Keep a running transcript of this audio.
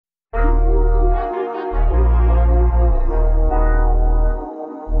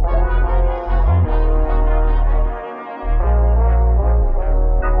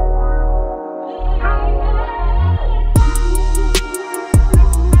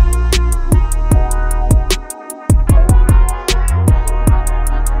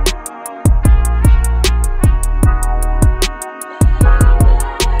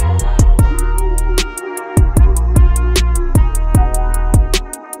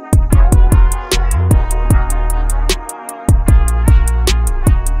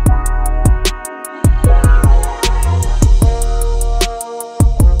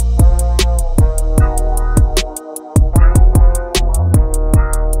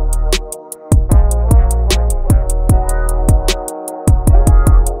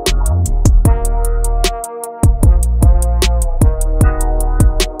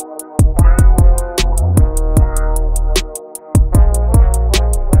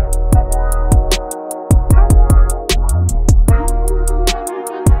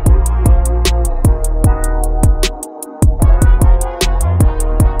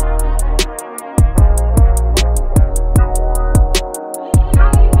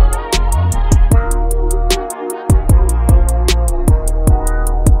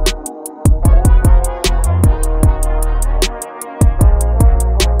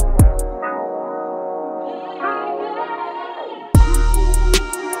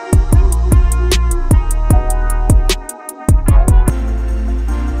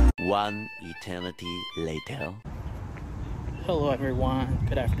One eternity later. Hello everyone,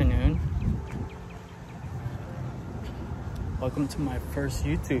 good afternoon. Welcome to my first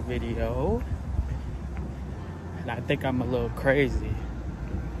YouTube video. And I think I'm a little crazy.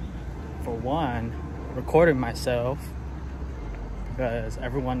 For one, recording myself, because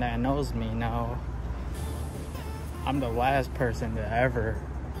everyone that knows me know I'm the last person to ever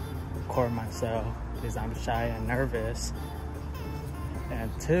record myself because I'm shy and nervous. And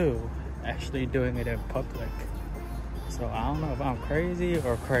two, actually doing it in public. So I don't know if I'm crazy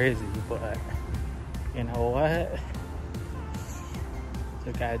or crazy, but you know what?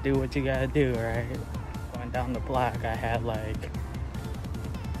 You gotta do what you gotta do, right? Going down the block, I had like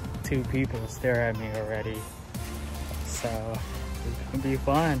 2 people stare at me already. So it's gonna be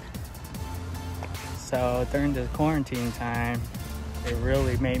fun. So during this quarantine time, it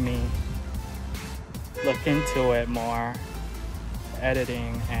really made me look into it more.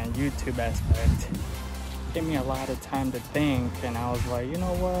 Editing and YouTube aspect gave me a lot of time to think, and I was like, you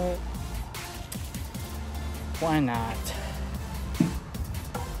know what? Why not?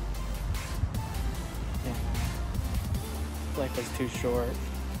 Life is too short.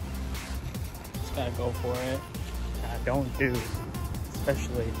 Just gotta go for it. I don't do,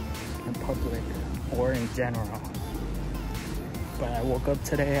 especially in public or in general. But I woke up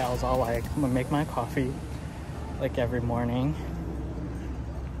today, I was all like, I'm gonna make my coffee like every morning.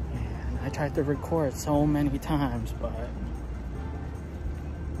 And I tried to record so many times, but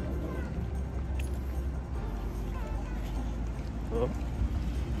oh.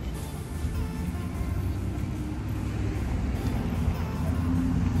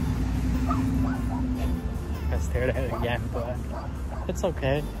 I stared at it again, but it's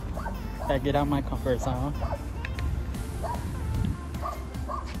okay. Gotta get out my comfort zone.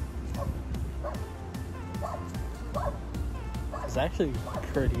 It's actually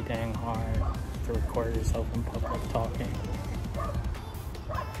pretty dang hard to record yourself in public talking.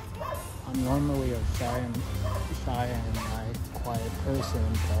 I'm normally a shy and like quiet person,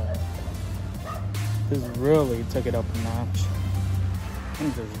 but this really took it up a notch.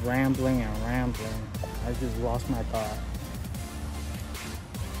 I'm just rambling and rambling. I just lost my thought.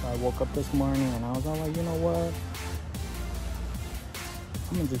 So I woke up this morning and I was all like, you know what?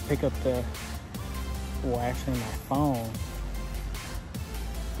 I'm gonna just pick up my phone,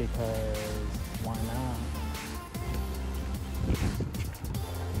 because why not?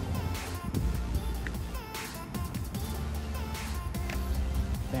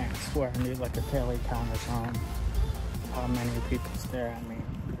 Dang, I swear I need like a daily count or something. How many people stare at me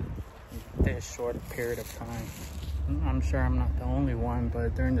in this short period of time. I'm sure I'm not the only one,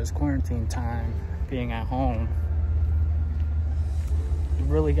 but during this quarantine time, being at home, you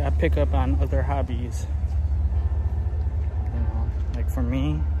really gotta pick up on other hobbies. You know, like for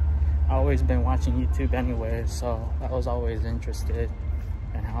me, I've always been watching YouTube anyway, so I was always interested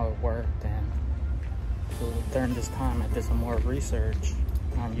in how it worked. And so during this time, I did some more research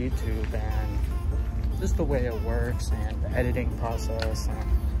on YouTube and just the way it works and the editing process. And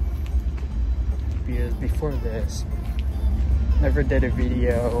because before this, never did a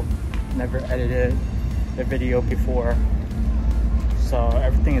video, never edited a video before, so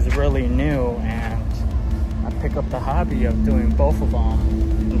everything is really new, and I pick up the hobby of doing both of them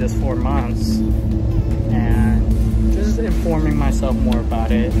in this 4 months and just informing myself more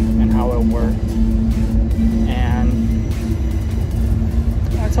about it and how it worked. And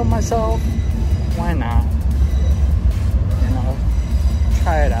I told myself, why not? You know,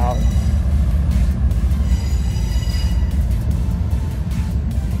 try it out.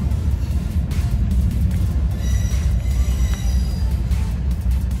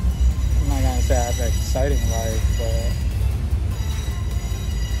 I'm not gonna say I have an exciting life, but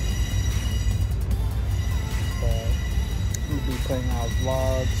I'm gonna be putting out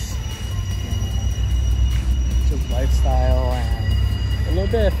vlogs, just lifestyle and a little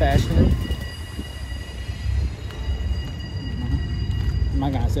bit of fashion. I'm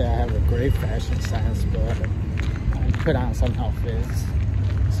not gonna say I have a great fashion sense, but I put on some outfits,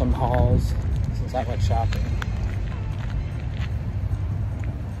 some hauls, since I like shopping.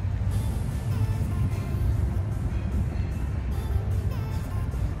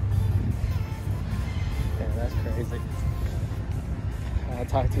 Yeah, that's crazy. I'll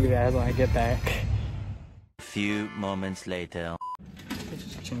talk to you guys when I get back. Few moments later. Let's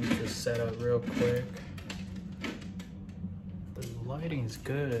just change this setup real quick. The lighting is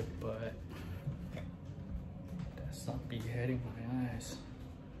good, but that sun be hitting my eyes.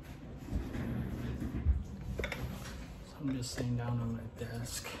 So I'm just sitting down on my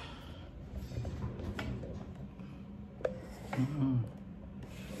desk.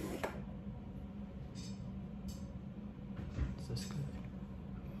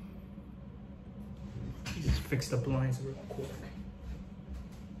 fix the blinds real quick.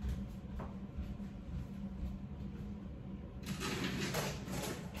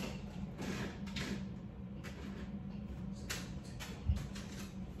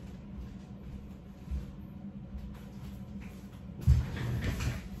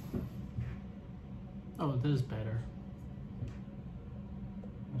 Oh, this is better.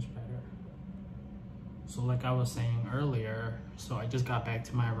 Much better. So like I was saying earlier, so I just got back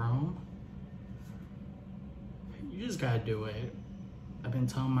to my room. You just gotta do it. I've been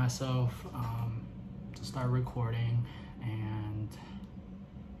telling myself to start recording, and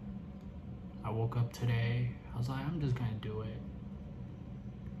I woke up today. I was like, I'm just gonna do it.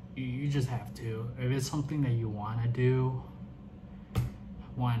 You just have to. If it's something that you wanna do,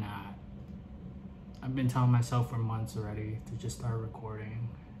 why not? I've been telling myself for months already to just start recording,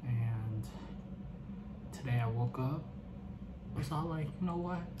 and today I woke up, I was all like, you know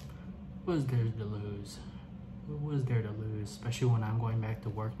what is there to lose? What is there to lose, especially when I'm going back to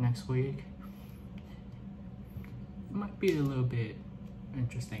work next week? It might be a little bit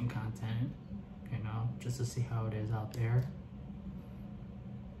interesting content, you know, just to see how it is out there,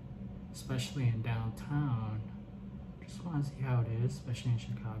 especially in downtown. Just want to see how it is, especially in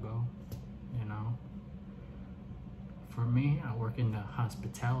Chicago, you know. For me, I work in the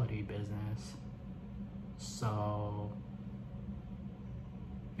hospitality business, so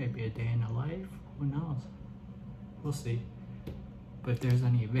maybe a day in the life, who knows? We'll see. But if there's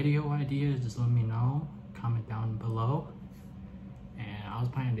any video ideas, just let me know, comment down below. And I was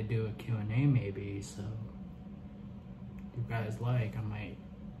planning to do a Q&A maybe, so if you guys like, I might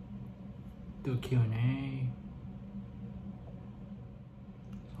do a Q&A.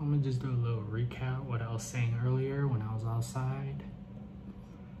 I'm gonna just do a little recap what I was saying earlier when I was outside.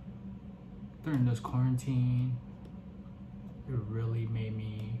 During this quarantine, it really made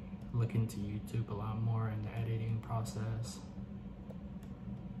me look into YouTube a lot more in the editing process.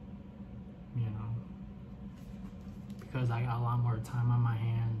 You know, because I got a lot more time on my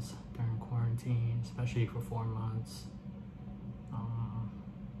hands during quarantine, especially for 4 months.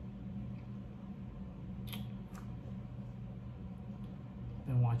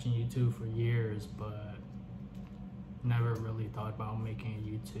 Been watching YouTube for years, but never really thought about making a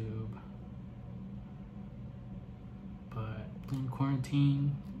YouTube. But in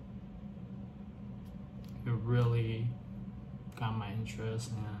quarantine, it really got my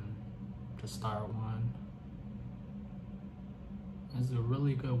interest and to start one. It's a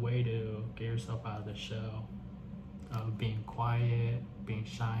really good way to get yourself out of the shell of being quiet, being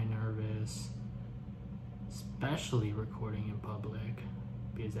shy, nervous, especially recording in public,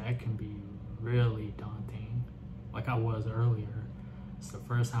 because that can be really daunting. Like I was earlier, it's the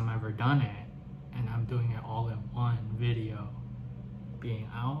first time I've ever done it, and I'm doing it all in one video. Being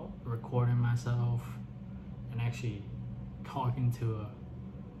out, recording myself, and actually talking to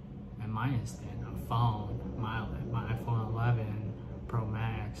in my instant, a phone, my iPhone 11 Pro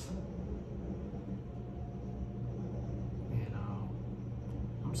Max. You know,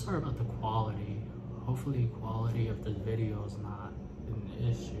 I'm sorry about the quality. Hopefully quality of this video is not an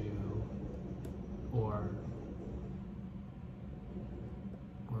issue, or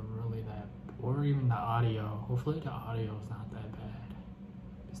really that, or even the audio. Hopefully the audio is not that bad,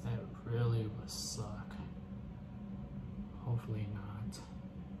 because that really would suck. Hopefully not.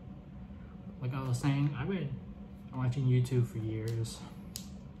 Like I was saying, I've been watching YouTube for years,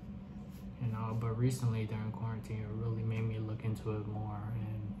 you know, but recently during quarantine, it really made me look into it more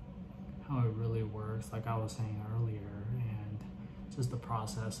and how it really works, like I was saying earlier, and just the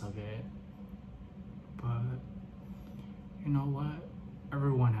process of it. But you know what?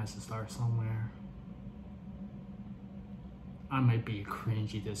 Everyone has to start somewhere. I might be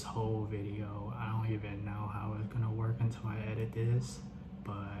cringy this whole video. I don't even know how it's gonna work until I edit this,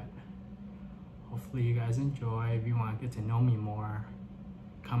 but hopefully you guys enjoy. If you want to get to know me more,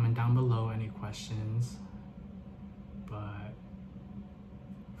 comment down below any questions. But